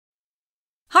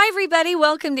Hi, everybody.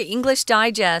 Welcome to English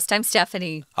Digest. I'm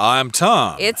Stephanie. I'm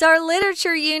Tom. It's our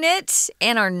literature unit,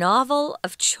 and our novel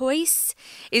of choice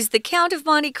is The Count of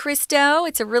Monte Cristo.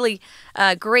 It's a really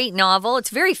great novel. It's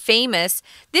very famous.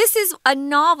 This is a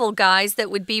novel, guys,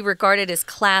 that would be regarded as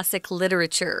classic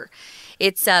literature.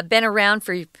 It's been around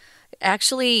for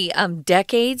actually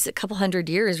decades, a couple hundred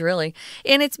years, really.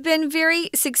 And it's been very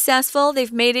successful.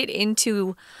 They've made it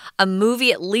into a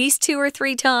movie at least 2 or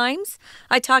 3 times.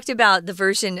 I talked about the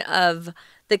version of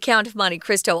The Count of Monte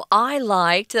Cristo I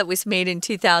liked that was made in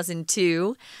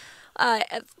 2002.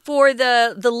 For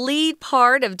the lead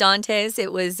part of Dante's,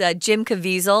 it was Jim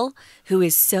Caviezel, who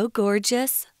is so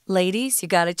gorgeous. Ladies, you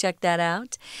got to check that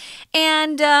out.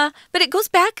 And but it goes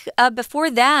back before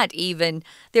that even.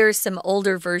 There are some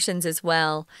older versions as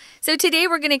well. So today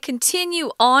we're going to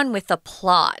continue on with the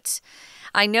plot.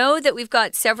 I know that we've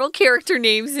got several character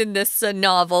names in this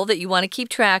novel that you want to keep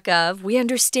track of. We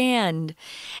understand.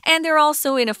 And they're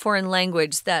also in a foreign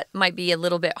language that might be a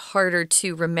little bit harder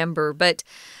to remember. But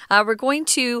we're going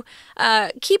to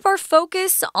keep our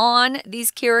focus on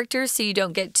these characters so you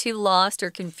don't get too lost or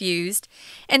confused.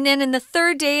 And then in the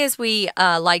third day, as we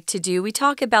like to do, we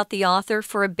talk about the author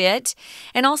for a bit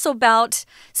and also about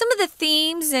some of the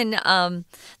themes and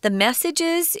the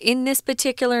messages in this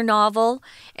particular novel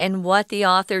and what the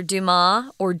author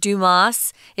Dumas, or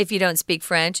Dumas, if you don't speak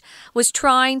French, was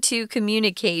trying to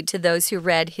communicate to those who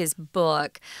read his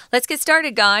book. Let's get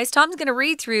started, guys. Tom's going to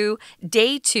read through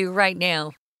day 2 right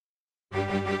now.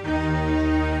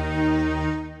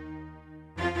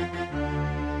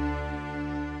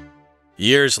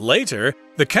 Years later,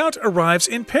 the Count arrives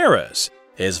in Paris.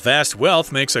 His vast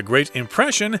wealth makes a great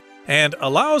impression and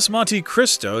allows Monte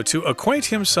Cristo to acquaint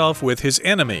himself with his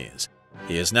enemies.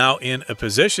 He is now in a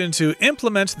position to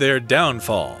implement their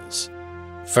downfalls.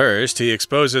 First, he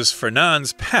exposes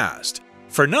Fernand's past.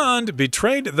 Fernand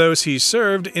betrayed those he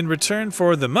served in return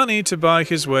for the money to buy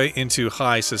his way into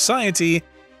high society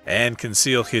and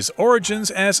conceal his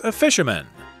origins as a fisherman.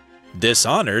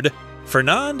 Dishonored,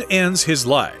 Fernand ends his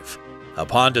life.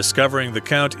 Upon discovering the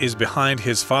Count is behind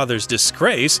his father's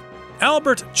disgrace,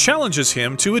 Albert challenges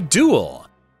him to a duel.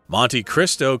 Monte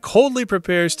Cristo coldly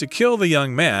prepares to kill the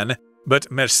young man,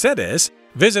 but Mercedes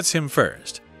visits him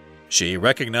first. She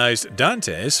recognized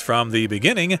Dantes from the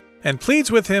beginning and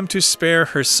pleads with him to spare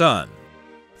her son.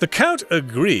 The Count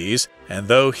agrees, and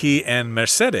though he and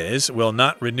Mercedes will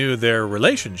not renew their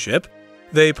relationship,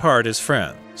 they part as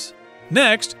friends.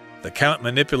 Next, the Count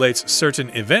manipulates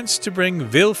certain events to bring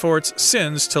Villefort's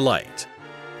sins to light.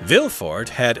 Villefort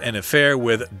had an affair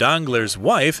with Danglars'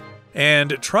 wife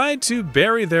and tried to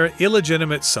bury their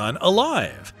illegitimate son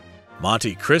alive.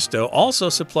 Monte Cristo also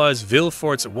supplies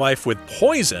Villefort's wife with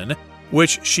poison,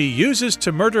 which she uses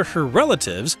to murder her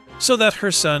relatives so that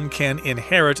her son can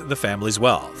inherit the family's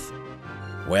wealth.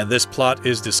 When this plot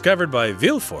is discovered by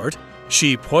Villefort,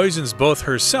 she poisons both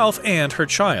herself and her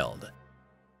child.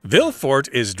 Villefort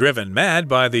is driven mad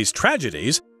by these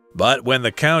tragedies, but when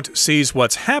the Count sees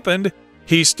what's happened,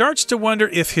 he starts to wonder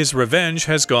if his revenge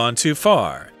has gone too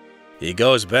far. He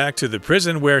goes back to the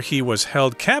prison where he was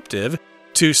held captive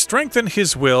to strengthen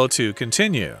his will to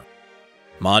continue.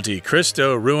 Monte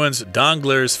Cristo ruins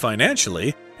Danglars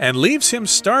financially and leaves him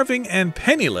starving and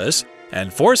penniless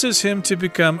and forces him to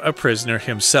become a prisoner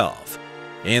himself.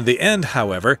 In the end,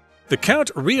 however, the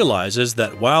Count realizes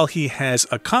that while he has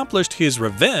accomplished his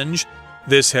revenge,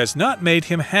 this has not made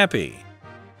him happy.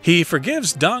 He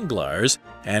forgives Danglars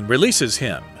and releases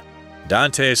him.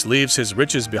 Dantes leaves his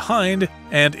riches behind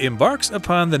and embarks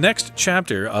upon the next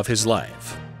chapter of his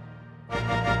life.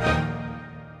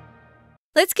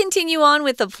 Let's continue on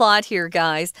with the plot here,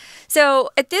 guys. So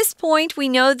at this point, we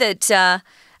know that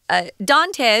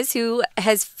Dantes, who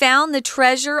has found the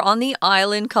treasure on the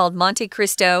island called Monte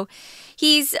Cristo,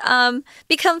 he's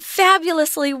become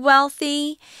fabulously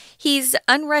wealthy. He's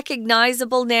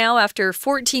unrecognizable now after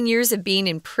 14 years of being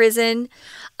in prison.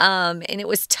 And it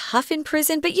was tough in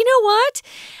prison. But you know what?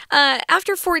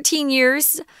 After 14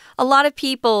 years, a lot of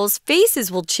people's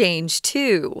faces will change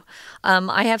too.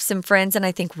 I have some friends and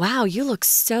I think, wow, you look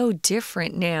so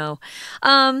different now.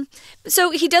 So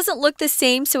he doesn't look the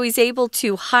same, so he's able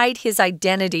to hide his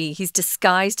identity. He's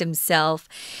disguised himself.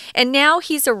 And now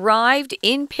he's arrived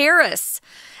in Paris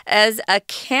as a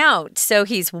count. So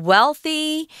he's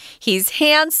wealthy, he's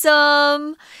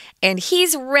handsome, and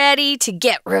he's ready to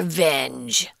get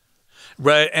revenge.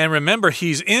 Right, and remember,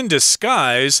 he's in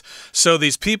disguise, so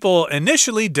these people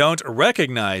initially don't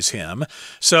recognize him.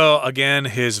 So again,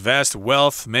 his vast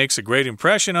wealth makes a great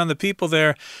impression on the people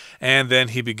there, and then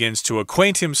he begins to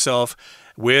acquaint himself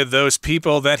with those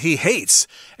people that he hates.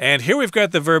 And here we've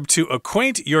got the verb to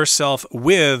acquaint yourself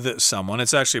with someone.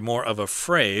 It's actually more of a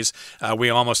phrase. We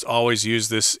almost always use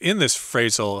this in this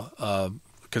phrasal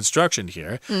construction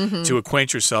here, to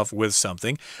acquaint yourself with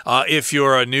something. If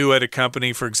you're new at a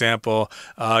company, for example,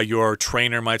 your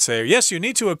trainer might say, yes, you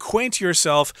need to acquaint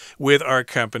yourself with our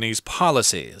company's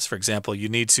policies. For example, you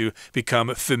need to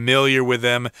become familiar with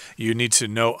them. You need to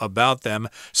know about them.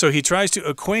 So he tries to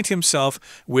acquaint himself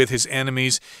with his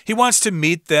enemies. He wants to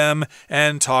meet them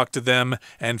and talk to them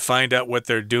and find out what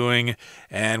they're doing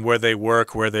and where they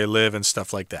work, where they live, and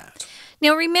stuff like that.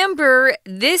 Now remember,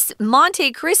 this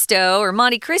Monte Cristo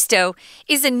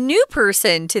is a new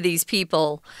person to these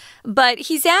people, but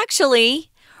he's actually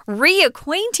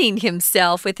reacquainting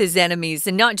himself with his enemies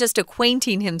and not just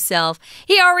acquainting himself.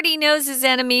 He already knows his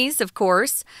enemies, of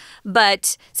course,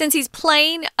 but since he's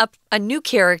playing a new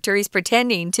character, he's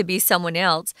pretending to be someone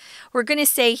else, we're going to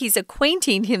say he's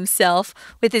acquainting himself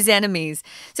with his enemies.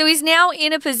 So he's now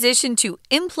in a position to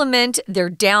implement their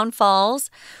downfalls.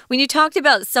 When you talked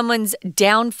about someone's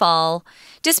downfall,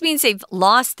 just means they've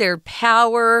lost their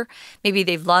power, maybe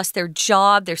they've lost their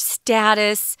job, their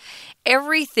status.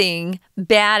 Everything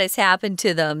bad has happened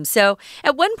to them. So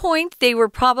at one point, they were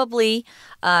probably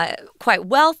quite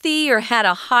wealthy or had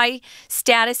a high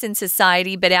status in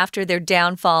society, but after their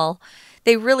downfall,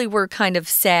 they really were kind of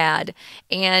sad.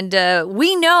 And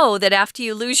we know that after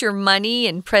you lose your money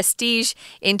and prestige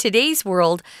in today's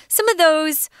world, some of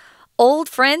those old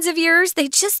friends of yours, they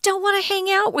just don't want to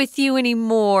hang out with you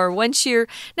anymore once you're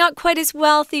not quite as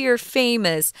wealthy or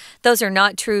famous. Those are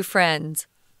not true friends.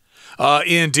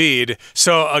 Indeed.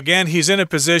 So again, he's in a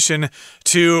position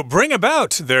to bring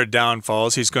about their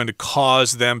downfalls. He's going to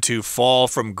cause them to fall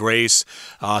from grace.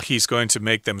 He's going to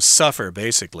make them suffer,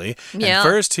 basically. Yeah. And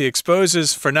first, he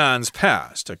exposes Fernand's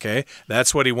past, okay?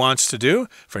 That's what he wants to do.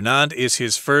 Fernand is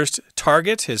his first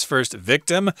target, his first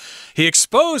victim. He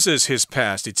exposes his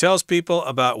past. He tells people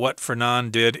about what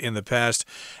Fernand did in the past,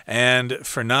 and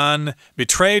Fernand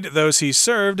betrayed those he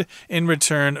served in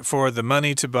return for the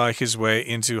money to buy his way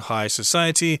into high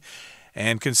society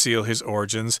and conceal his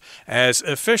origins as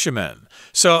a fisherman.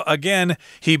 So again,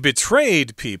 he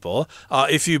betrayed people.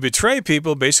 If you betray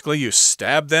people, basically you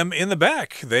stab them in the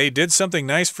back. They did something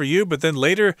nice for you, but then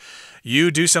later you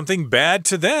do something bad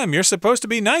to them. You're supposed to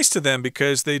be nice to them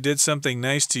because they did something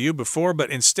nice to you before, but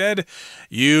instead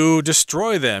you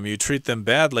destroy them. You treat them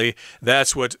badly.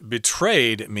 That's what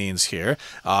betrayed means here.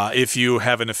 If you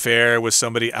have an affair with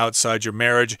somebody outside your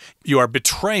marriage, you are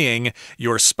betraying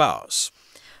your spouse.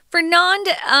 Fernand,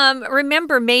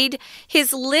 remember, made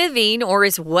his living or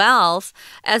his wealth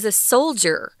as a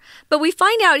soldier. But we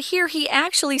find out here he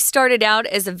actually started out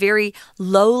as a very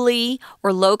lowly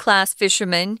or low-class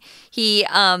fisherman. He,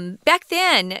 back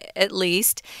then, at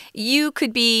least, you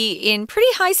could be in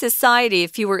pretty high society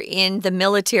if you were in the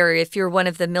military, if you're one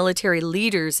of the military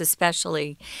leaders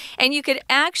especially. And you could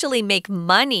actually make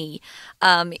money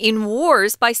in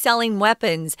wars by selling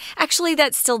weapons. Actually,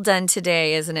 that's still done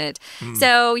today, isn't it?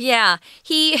 So, yeah,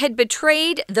 he had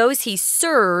betrayed those he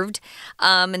served,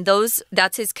 and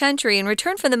that's his country, in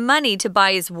return for the money to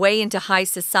buy his way into high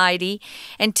society,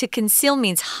 and to conceal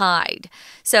means hide.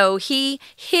 So he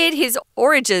hid his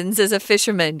origins as a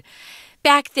fisherman.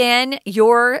 Back then,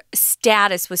 your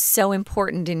status was so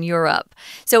important in Europe.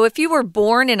 So if you were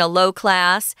born in a low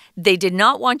class, they did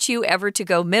not want you ever to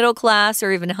go middle class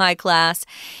or even high class.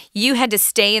 You had to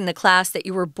stay in the class that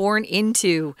you were born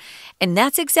into. And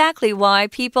that's exactly why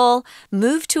people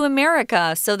moved to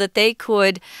America, so that they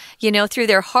could, through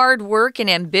their hard work and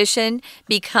ambition,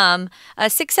 become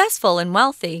successful and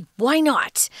wealthy. Why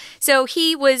not? So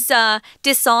he was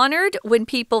dishonored when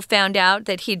people found out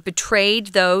that he'd betrayed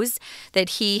those that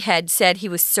he had said he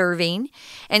was serving.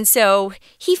 And so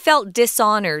he felt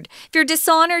dishonored. If you're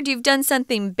dishonored, you've done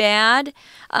something bad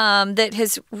that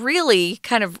has really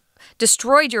kind of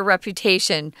destroyed your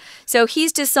reputation. So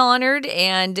he's dishonored,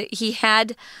 and he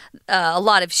had a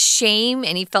lot of shame,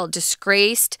 and he felt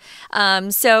disgraced.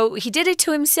 So he did it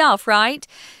to himself, right?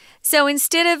 So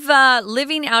instead of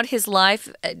living out his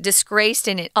life disgraced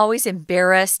and always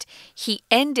embarrassed, he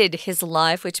ended his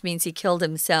life, which means he killed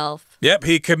himself. Yep,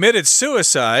 he committed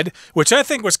suicide, which I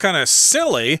think was kind of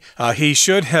silly. He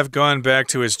should have gone back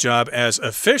to his job as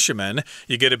a fisherman.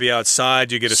 You get to be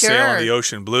outside, you get to sail on the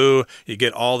ocean blue, you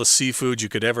get all the seafood you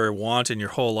could ever want in your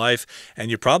whole life, and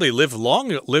you probably live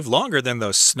longer than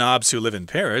those snobs who live in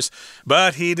Paris.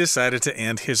 But he decided to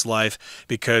end his life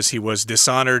because he was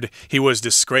dishonored, he was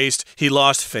disgraced, he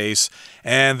lost face.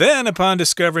 And then, upon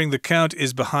discovering the Count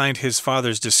is behind his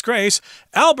father's disgrace,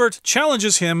 Albert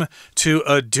challenges him to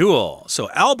a duel. duel. So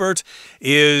Albert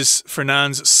is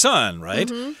Fernand's son, right?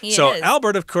 He so is.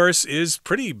 Albert, of course, is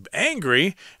pretty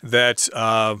angry that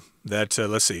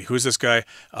let's see, who's this guy?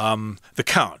 The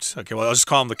Count. Okay, well, I'll just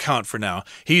call him the Count for now.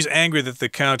 He's angry that the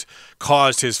Count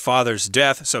caused his father's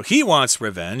death, so he wants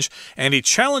revenge, and he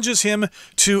challenges him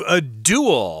to a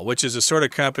duel, which is a sort of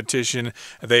competition.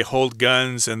 They hold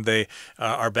guns, and they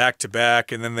are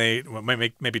back-to-back, and then they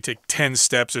maybe take 10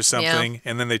 steps or something,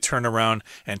 and then they turn around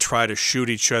and try to shoot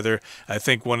each other. I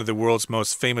think one of the world's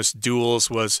most famous duels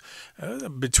was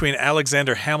between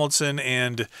Alexander Hamilton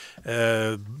and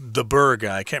the Burr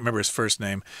guy. I can't remember his first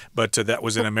name, but that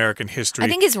was in American history. I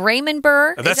think it's Raymond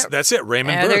Burr. That's it,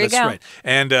 Raymond Burr. There you that's go. right.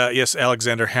 And yes,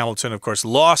 Alexander Hamilton, of course,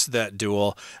 lost that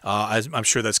duel. I'm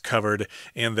sure that's covered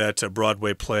in that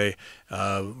Broadway play,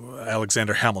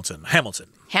 Alexander Hamilton.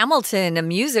 Hamilton, a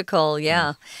musical,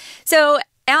 yeah. So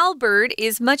Albert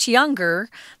is much younger,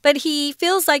 but he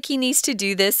feels like he needs to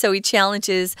do this, so he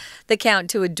challenges the Count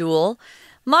to a duel.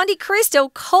 Monte Cristo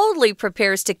coldly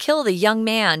prepares to kill the young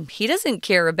man. He doesn't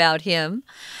care about him.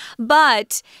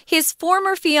 But his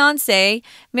former fiancée,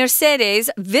 Mercedes,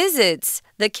 visits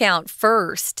the Count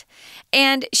first.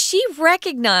 And she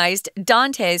recognized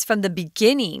Dantes from the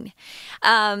beginning.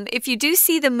 If you do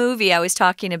see the movie I was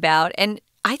talking about, and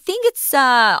I think it's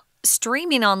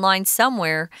streaming online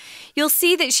somewhere, you'll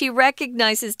see that she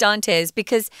recognizes Dantes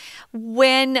because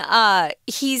when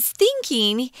he's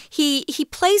thinking, he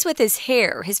plays with his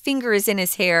hair. His finger is in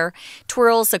his hair,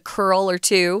 twirls a curl or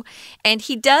two, and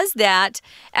he does that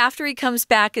after he comes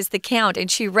back as the Count, and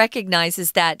she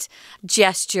recognizes that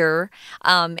gesture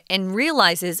and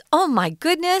realizes, oh my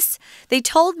goodness, they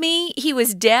told me he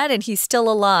was dead and he's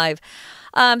still alive.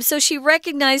 So she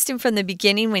recognized him from the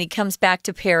beginning when he comes back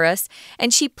to Paris,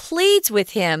 and she pleads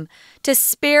with him to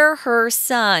spare her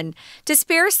son. To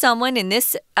spare someone in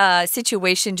this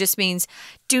situation just means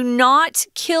do not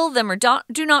kill them or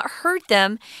do not hurt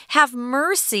them. Have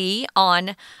mercy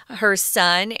on her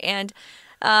son. And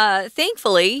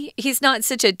thankfully, he's not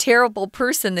such a terrible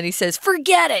person that he says,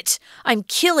 forget it, I'm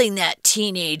killing that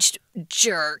teenage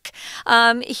jerk.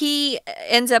 He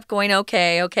ends up going,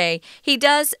 okay. He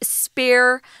does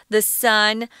spare the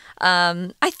son.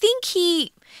 I think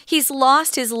he's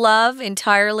lost his love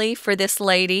entirely for this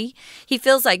lady. He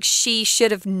feels like she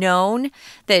should have known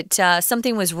that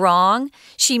something was wrong.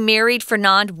 She married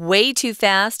Fernand way too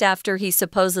fast after he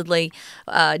supposedly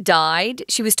died.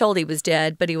 She was told he was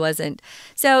dead, but he wasn't.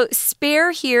 So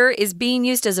spare here is being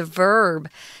used as a verb.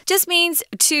 Just means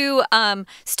to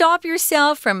stop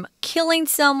yourself from killing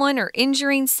someone or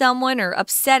injuring someone or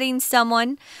upsetting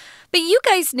someone. But you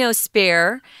guys know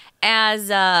spare as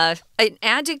an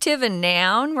adjective and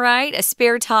noun, right? A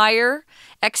spare tire,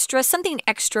 extra. Something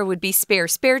extra would be spare.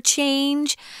 Spare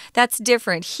change, that's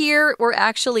different. Here, we're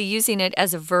actually using it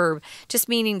as a verb, just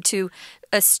meaning to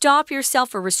stop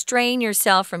yourself or restrain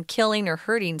yourself from killing or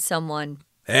hurting someone.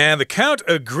 And the Count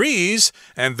agrees,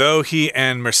 and though he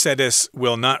and Mercedes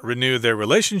will not renew their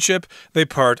relationship, they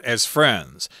part as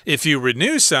friends. If you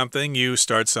renew something, you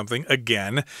start something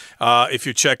again. If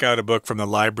you check out a book from the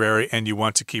library and you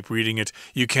want to keep reading it,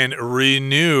 you can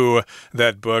renew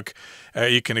that book.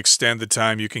 You can extend the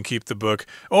time, you can keep the book.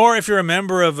 Or if you're a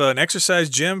member of an exercise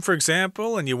gym, for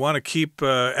example, and you want to keep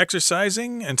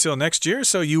exercising until next year,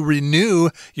 so you renew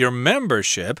your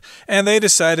membership, and they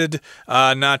decided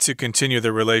not to continue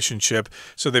the relationship,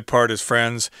 so they part as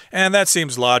friends. And that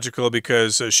seems logical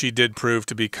because she did prove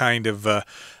to be kind of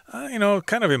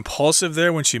impulsive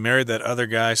there when she married that other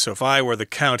guy. So if I were the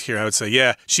Count here, I would say,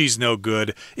 yeah, she's no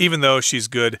good, even though she's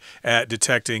good at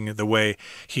detecting the way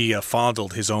he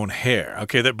fondled his own hair.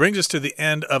 Okay, that brings us to the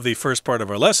end of the first part of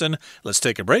our lesson. Let's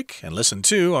take a break and listen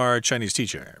to our Chinese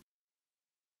teacher.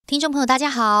 听众朋友大家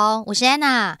好，我是安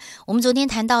娜。我们昨天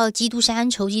谈到了《基督山恩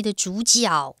仇记》的主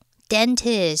角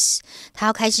Dantes， 他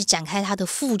要开始展开他的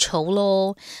复仇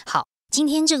咯。好，今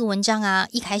天这个文章啊，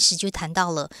一开始就谈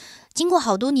到了经过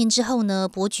好多年之后呢，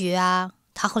伯爵啊，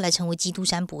他后来成为基督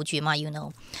山伯爵嘛 you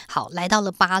know， 好，来到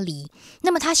了巴黎。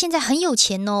那么他现在很有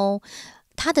钱哦，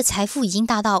他的财富已经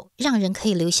大到让人可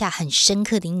以留下很深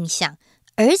刻的印象，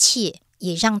而且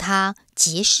也让他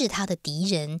结识他的敌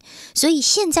人。所以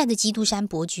现在的基督山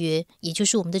伯爵，也就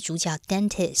是我们的主角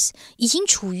Dantes， 已经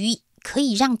处于可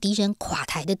以让敌人垮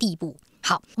台的地步。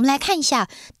好，我们来看一下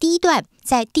第一段，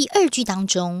在第二句当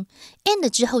中 and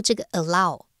之后这个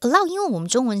allow， 因为我们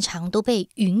中文常都被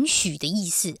允许的意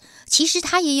思，其实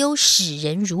它也有使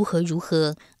人如何如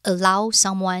何 allow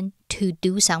someone to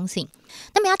do something。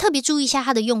那么要特别注意一下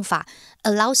它的用法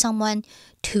allow someone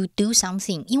to do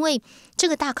something， 因为这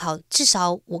个大考至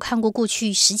少我看过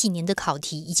去10几年的考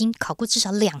题，已经考过至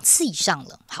少2次以上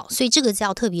了。好，所以这个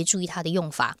要特别注意它的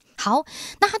用法。好，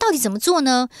那他到底怎么做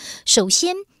呢？首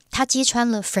先他揭穿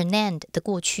了 Fernand 的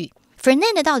过去。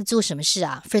Fernand 到底做什么事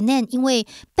啊？ Fernand 因为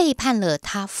背叛了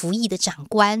他服役的长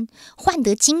官，换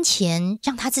得金钱，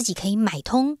让他自己可以买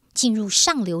通进入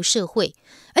上流社会，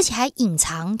而且还隐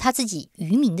藏他自己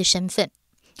渔民的身份。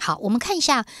好，我们看一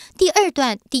下第二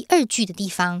段第2句的地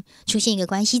方出现一个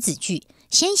关系子句，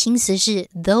先行词是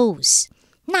those，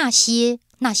 那些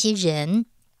人，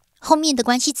后面的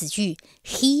关系子句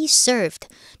he served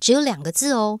只有2个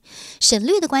字哦，省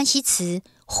略的关系词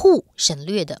who 省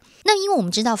略的。那因为我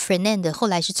们知道 Fernand 后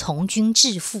来是从军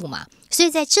致富嘛，所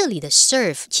以在这里的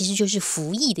serve 其实就是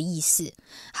服役的意思。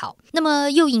好，那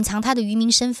么又隐藏他的渔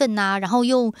民身份啊，然后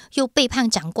又背叛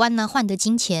长官啊，换得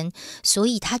金钱，所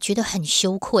以他觉得很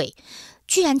羞愧，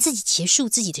居然自己结束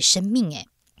自己的生命。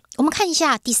我们看一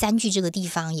下第3句这个地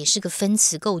方也是个分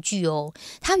词构句哦，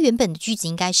它原本的句子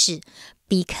应该是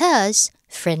Because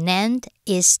Fernand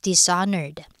is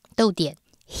dishonored， 逗点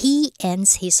he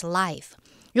ends his life。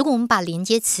如果我们把连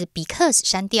接词 because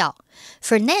删掉，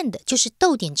 Fernand 就是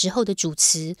逗点之后的主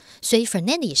词，所以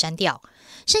Fernand 也删掉，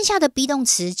剩下的 be 动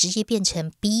词直接变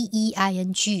成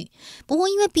being。 不过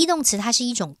因为 be 动词它是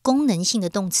一种功能性的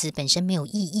动词，本身没有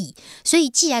意义，所以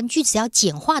既然句子要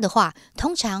简化的话，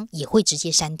通常也会直接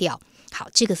删掉。好，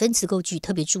这个分词构句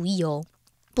特别注意哦。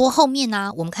不过后面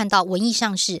呢，我们看到文意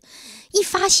上是一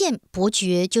发现伯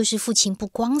爵就是父亲不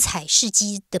光彩事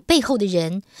迹的背后的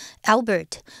人， Albert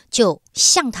就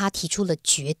向他提出了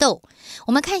决斗。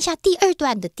我们看一下第2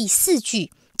段的第4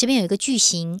句，这边有一个句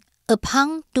型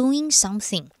upon doing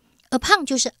something， upon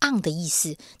就是 on 的意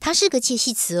思，它是个介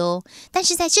系词哦，但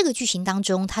是在这个句型当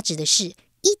中，它指的是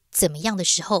一怎么样的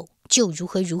时候就如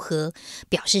何如何，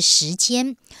表示时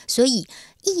间，所以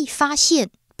一发现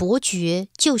伯爵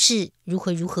就是如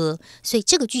何如何，所以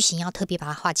这个句型要特别把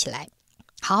它画起来。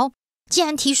好，既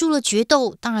然提出了决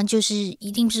斗，当然就是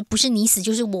一定是不是你死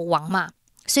就是我亡嘛。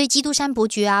所以基督山伯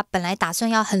爵啊，本来打算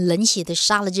要很冷血的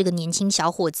杀了这个年轻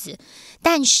小伙子，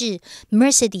但是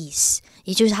Mercedes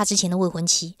也就是他之前的未婚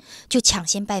妻就抢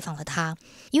先拜访了他，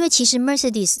因为其实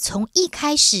Mercedes 从一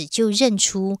开始就认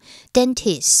出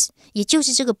Dentist， 也就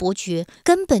是这个伯爵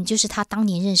根本就是他当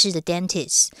年认识的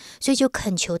Dentist， 所以就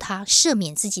恳求他赦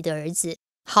免自己的儿子。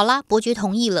好啦，伯爵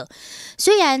同意了，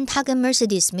虽然他跟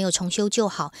Mercedes 没有重修旧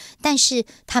好，但是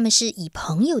他们是以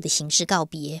朋友的形式告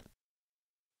别。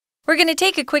We're going to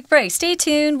take a quick break. Stay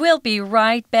tuned. We'll be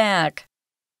right back.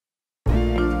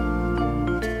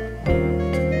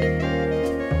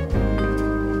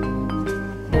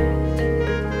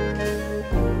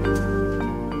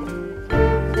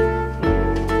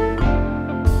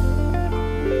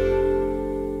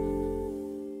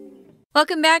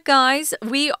 Welcome back, guys.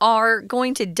 We are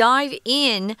going to dive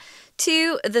in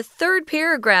to the 3rd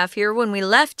paragraph here. When we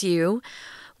left you,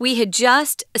 we had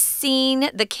just seen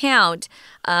the Count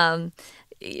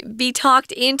be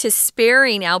talked into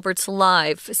sparing Albert's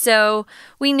life. So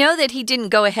we know that he didn't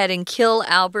go ahead and kill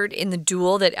Albert in the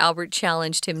duel that Albert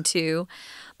challenged him to,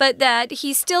 but that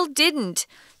he still didn't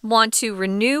want to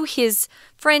renew his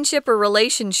friendship or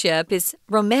relationship, his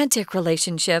romantic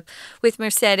relationship with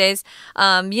Mercedes.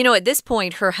 At this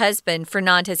point, her husband,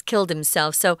 Fernand, has killed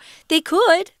himself. So they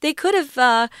could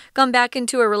have gone back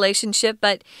into a relationship,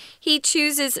 but he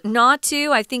chooses not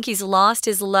to. I think he's lost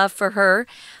his love for her,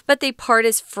 but they part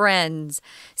as friends.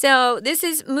 So this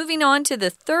is moving on to the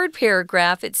 3rd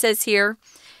paragraph. It says here,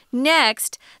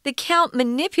 next, the Count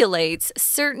manipulates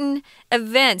certain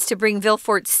events to bring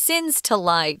Villefort's sins to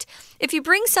light. If you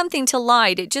bring something to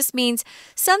light, it just means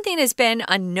something has been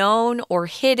unknown or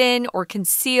hidden or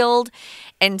concealed,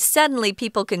 and suddenly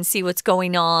people can see what's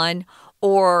going on,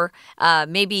 or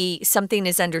maybe something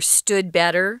is understood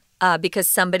better. Because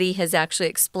somebody has actually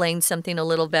explained something a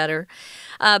little better.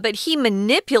 But he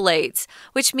manipulates,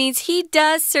 which means he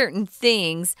does certain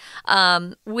things,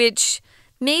 which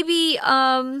maybe,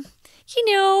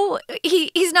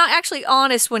 he's not actually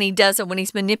honest when he does it, when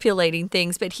he's manipulating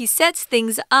things, but he sets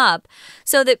things up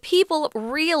so that people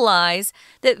realize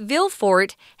that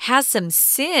Villefort has some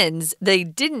sins they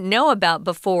didn't know about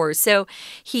before. So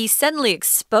he suddenly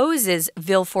exposes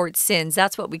Villefort's sins.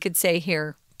 That's what we could say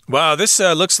here. Wow, this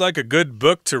looks like a good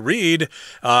book to read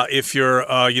if you're,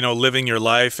 living your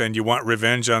life and you want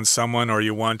revenge on someone or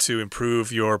you want to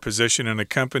improve your position in a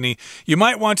company. You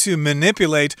might want to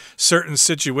manipulate certain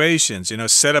situations,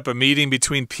 set up a meeting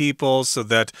between people so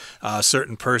that a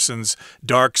certain person's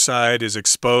dark side is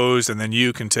exposed and then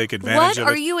you can take advantage of it.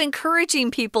 What are you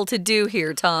encouraging people to do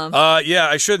here, Tom? Yeah,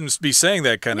 I shouldn't be saying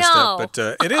that kind of stuff, but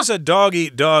it is a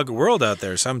dog-eat-dog world out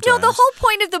there sometimes. No, the whole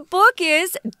point of the book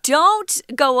is don't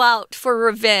go out for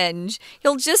revenge.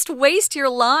 You'll just waste your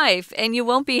life and you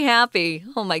won't be happy.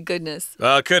 Oh, my goodness.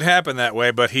 Well, it could happen that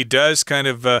way, but he does kind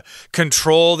of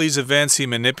control these events. He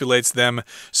manipulates them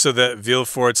so that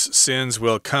Villefort's sins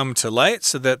will come to light,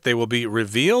 so that they will be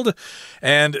revealed.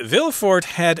 And Villefort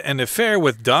had an affair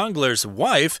with Danglars'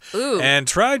 wife and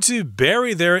tried to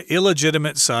bury their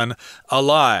illegitimate son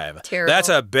alive. Terrible. That's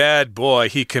a bad boy.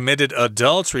 He committed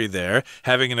adultery there,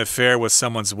 having an affair with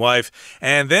someone's wife,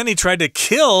 and then he tried to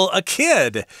kill a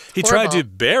kid. He tried to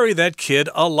bury that kid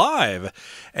alive.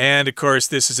 And, of course,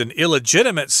 this is an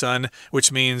illegitimate son,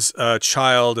 which means a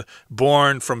child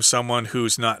born from someone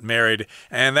who's not married.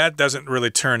 And that doesn't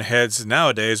really turn heads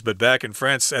nowadays, but back in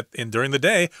France during the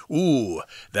day,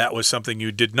 that was something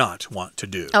you did not want to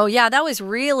do. Oh, yeah, that was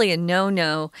really a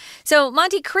no-no. So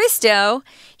Monte Cristo,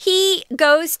 he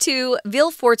goes to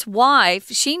Villefort's wife.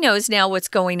 She knows now what's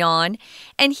going on.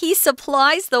 And he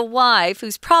supplies the wife,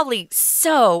 who's probably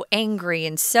so angry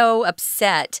and so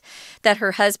upset that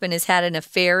her husband has had an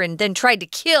affair and then tried to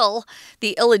kill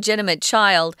the illegitimate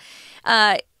child.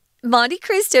 Monte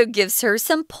Cristo gives her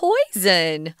some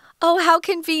poison. Oh, how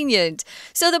convenient.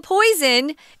 So the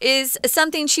poison is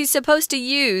something she's supposed to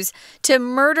use to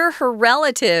murder her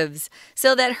relatives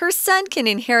so that her son can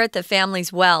inherit the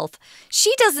family's wealth.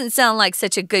 She doesn't sound like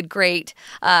such a great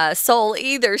soul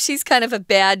either. She's kind of a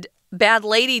bad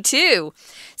lady too.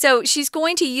 So she's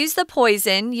going to use the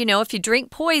poison. If you drink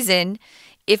poison,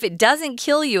 if it doesn't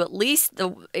kill you, at least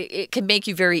it can make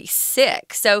you very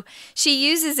sick. So she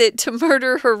uses it to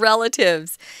murder her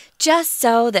relatives just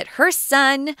so that her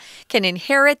son can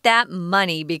inherit that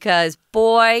money because,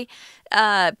 boy,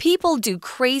 people do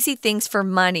crazy things for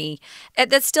money.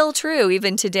 That's still true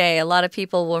even today. A lot of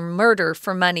people will murder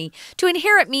for money. To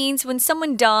inherit means when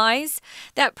someone dies,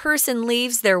 that person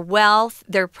leaves their wealth,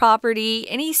 their property,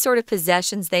 any sort of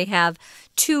possessions they have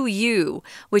to you,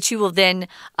 which you will then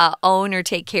own or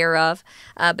take care of.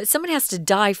 But someone has to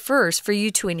die first for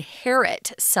you to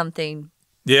inherit something.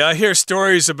 Yeah, I hear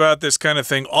stories about this kind of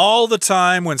thing all the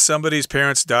time when somebody's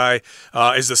parents die.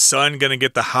 Is the son going to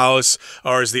get the house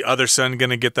or is the other son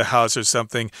going to get the house or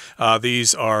something?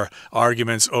 These are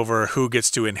arguments over who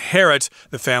gets to inherit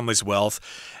the family's wealth.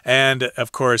 And,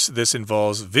 of course, this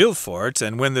involves Villefort.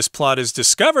 And when this plot is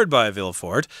discovered by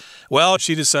Villefort, well,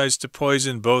 she decides to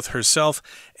poison both herself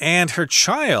and her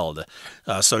child.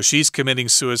 So she's committing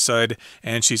suicide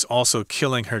and she's also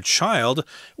killing her child,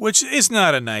 which is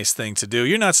not a nice thing to do.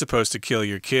 You're not supposed to kill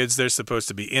your kids. They're supposed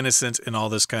to be innocent and all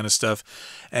this kind of stuff.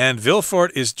 And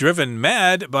Villefort is driven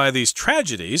mad by these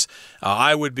tragedies.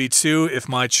 I would be too if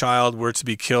my child were to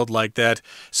be killed like that.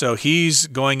 So he's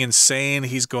going insane.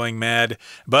 He's going mad.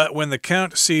 But when the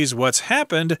Count sees what's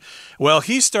happened, well,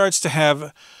 he starts to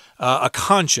have a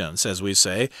conscience, as we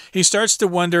say. He starts to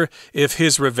wonder if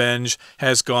his revenge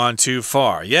has gone too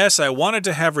far. Yes, I wanted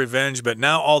to have revenge, but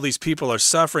now all these people are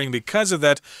suffering because of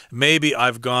that. Maybe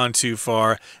I've gone too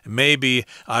far. Maybe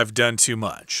I've done too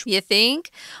much. You think?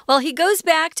 Well, he goes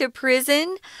back to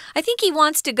prison. I think he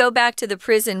wants to go back to the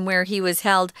prison where he was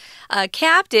held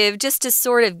captive just to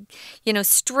sort of,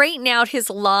 straighten out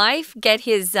his life, get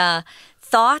his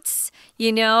thoughts,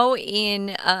 in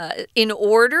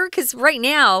order, because right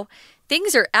now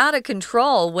things are out of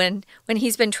control when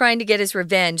he's been trying to get his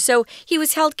revenge. So he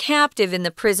was held captive in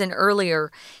the prison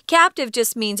earlier. Captive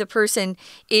just means a person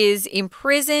is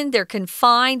imprisoned, they're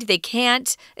confined, they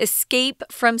can't escape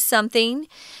from something.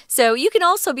 So you can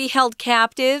also be held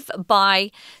captive by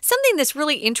something that's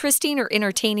really interesting or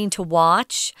entertaining to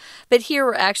watch. But here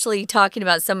we're actually talking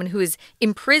about someone who is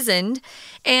imprisoned.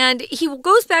 And he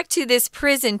goes back to this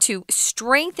prison to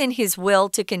strengthen his will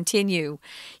to continue.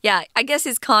 Yeah, I guess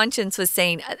his conscience was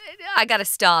saying, I got to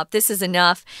stop. This is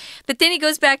enough. But then he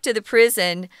goes back to the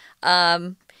prison,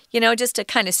 just to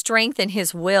kind of strengthen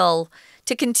his will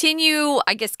to continue,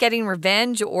 I guess, getting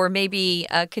revenge or maybe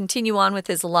continue on with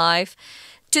his life.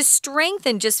 To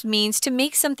strengthen just means to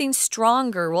make something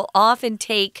stronger. We'll often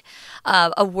take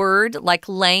a word like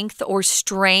length or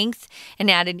strength and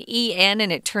add an en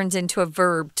and it turns into a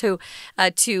verb to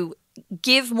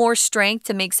give more strength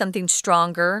to make something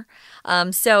stronger.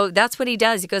 So that's what he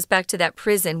does. He goes back to that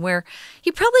prison where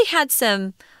he probably had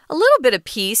a little bit of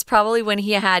peace, probably when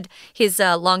he had his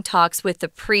long talks with the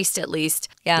priest, at least.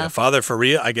 Yeah. Father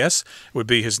Faria, I guess, would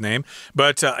be his name.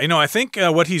 But, I think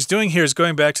what he's doing here is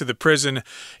going back to the prison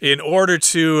in order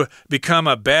to become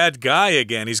a bad guy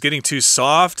again. He's getting too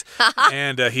soft,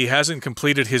 and he hasn't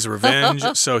completed his revenge,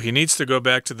 so he needs to go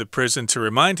back to the prison to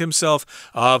remind himself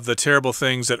of the terrible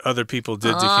things that other people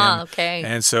did to him. Okay.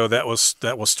 And so that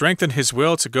will strengthen his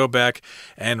will to go back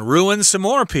and ruin some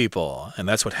more people. And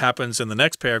that's what happens in the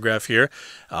next paragraph here.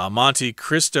 Monte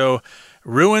Cristo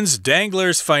ruins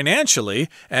Danglars financially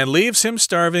and leaves him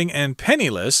starving and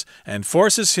penniless and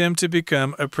forces him to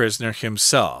become a prisoner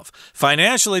himself.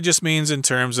 Financially just means in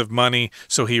terms of money,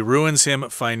 so he ruins him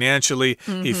financially.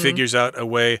 He figures out a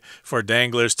way for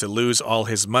Danglars to lose all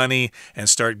his money and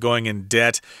start going in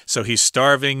debt. So he's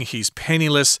starving, he's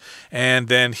penniless, and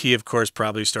then he, of course,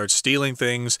 probably starts stealing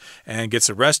things and gets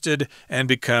arrested and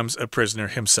becomes a prisoner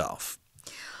himself.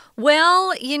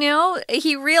 Well,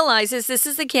 he realizes, this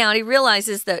is the count, he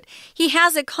realizes that he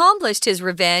has accomplished his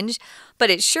revenge, but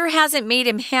it sure hasn't made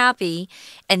him happy.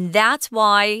 And that's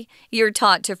why you're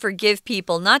taught to forgive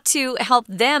people, not to help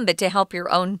them, but to help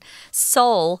your own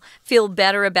soul feel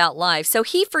better about life. So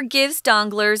he forgives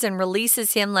Danglars and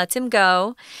releases him, lets him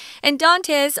go. And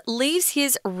Dantes leaves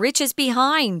his riches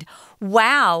behind.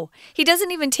 Wow. He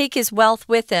doesn't even take his wealth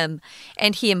with him.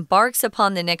 And he embarks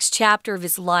upon the next chapter of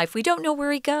his life. We don't know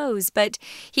where he goes, but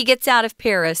he gets out of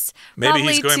Paris. Maybe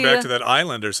he's going back to that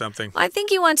island or something. I think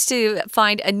he wants to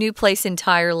find a new place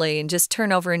entirely and just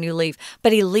turn over a new leaf.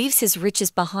 But he leaves his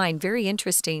riches behind. Very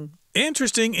interesting.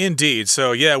 Interesting indeed.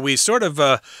 So, yeah, we sort of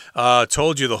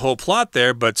told you the whole plot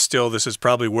there, but still this is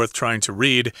probably worth trying to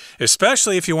read,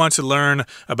 especially if you want to learn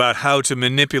about how to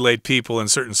manipulate people in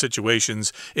certain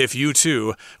situations if you,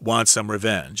 too, want some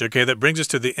revenge. Okay, that brings us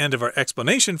to the end of our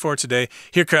explanation for today.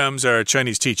 Here comes our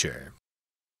Chinese teacher.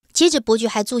 接着伯爵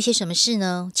还做些什么事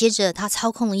呢？接着他操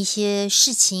控了一些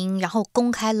事情，然后公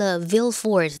开了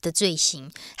Villefort 的罪行。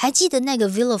还记得那个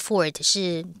Villefort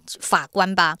是法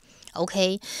官吧？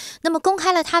 OK， 那么公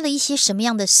开了他的一些什么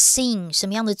样的 sin， 什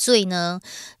么样的罪呢？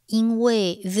因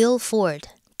为 Villefort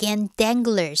跟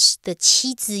Danglars 的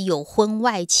妻子有婚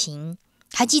外情。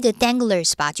还记得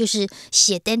Danglars 吧？就是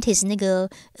写 Dentist 那个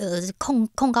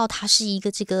控告他是一个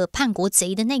这个叛国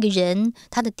贼的那个人，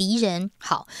他的敌人。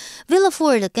好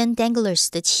 ，Villefort 跟 Danglars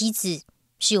的妻子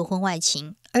是有婚外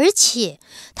情，而且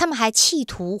他们还企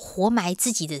图活埋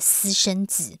自己的私生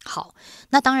子。好，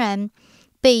那当然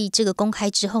被这个公开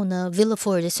之后呢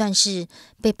 ，Villefort 算是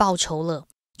被报仇了。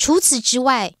除此之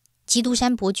外，基督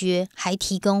山伯爵还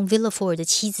提供 Villefort 的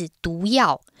妻子毒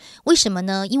药，为什么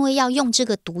呢？因为要用这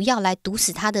个毒药来毒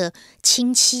死他的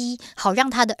亲戚，好让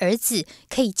他的儿子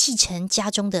可以继承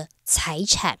家中的财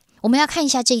产。我们要看一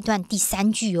下这一段第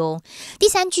三句哦。第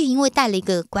三句因为带了一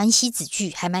个关系子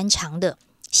句，还蛮长的。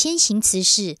先行词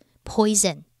是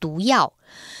poison 毒药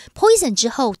 ，poison 之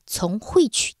后从汇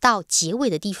取到结尾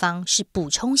的地方是补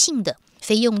充性的。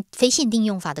非限定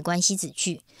用法的关系子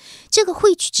句，这个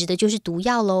汇取指的就是毒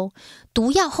药咯。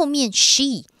毒药后面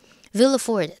she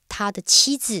Villefort 他的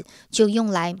妻子就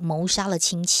用来谋杀了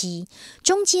亲戚，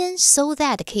中间 so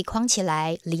that 可以框起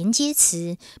来连接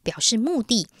词表示目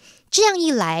的，这样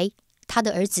一来他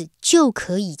的儿子就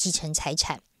可以继承财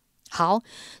产。好，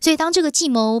所以当这个计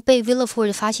谋被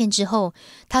Villefort 发现之后，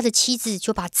他的妻子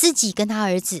就把自己跟他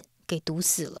儿子给毒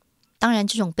死了。当然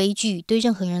这种悲剧对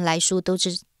任何人来说都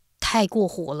是太过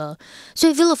火了，所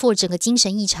以 Villefort 整个精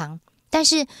神异常。但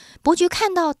是伯爵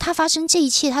看到他发生这一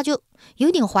切，他就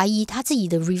有点怀疑他自己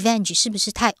的 revenge 是不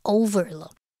是太 over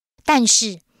了。但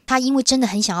是他因为真的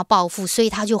很想要报复，所以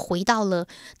他就回到了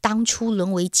当初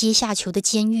沦为阶下囚的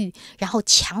监狱，然后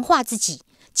强化自己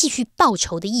继续报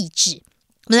仇的意志。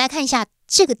我们来看一下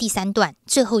这个第三段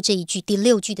最后这一句第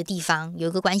6句的地方有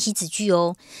一个关系子句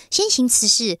哦，先行词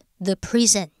是 the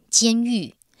prison 监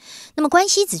狱。那么关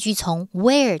系子句从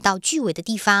where 到句尾的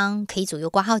地方可以左右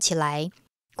括号起来，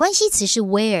关系词是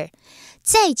where，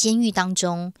 在监狱当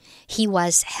中 he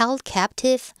was held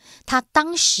captive， 他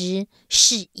当时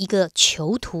是一个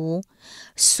囚徒，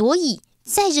所以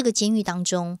在这个监狱当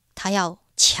中他要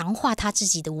强化他自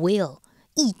己的 will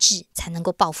意志才能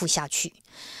够报复下去。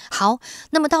好，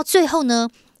那么到最后呢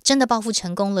真的报复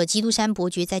成功了，基督山伯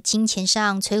爵在金钱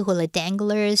上摧毁了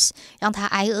Danglars， 让他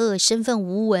挨饿，身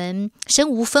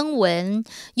无分文，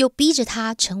又逼着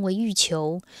他成为狱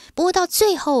囚。不过到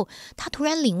最后，他突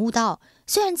然领悟到，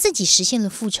虽然自己实现了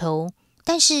复仇，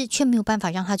但是却没有办法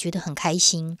让他觉得很开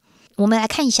心。我们来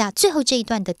看一下最后这一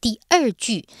段的第2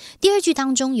句，第2句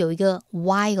当中有一个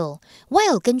while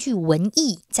根据文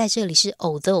意在这里是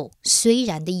although 虽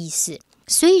然的意思。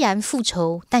虽然复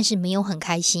仇，但是没有很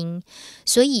开心，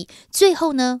所以最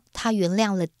后呢，他原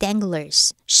谅了 Danglers，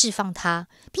 释放他，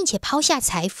并且抛下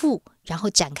财富，然后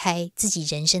展开自己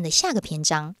人生的下个篇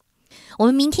章。我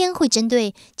们明天会针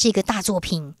对这个大作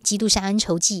品《基督山恩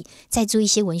仇记》再做一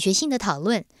些文学性的讨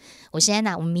论。我是安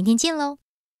娜，我们明天见喽。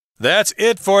That's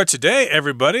it for today,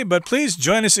 everybody, but please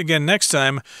join us again next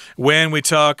time when we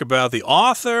talk about the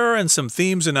author and some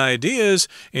themes and ideas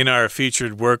in our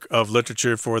featured work of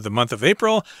literature for the month of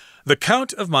April, The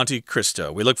Count of Monte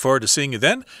Cristo. We look forward to seeing you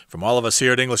then. From all of us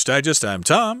here at English Digest, I'm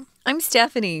Tom. I'm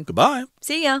Stephanie. Goodbye.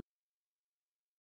 See ya.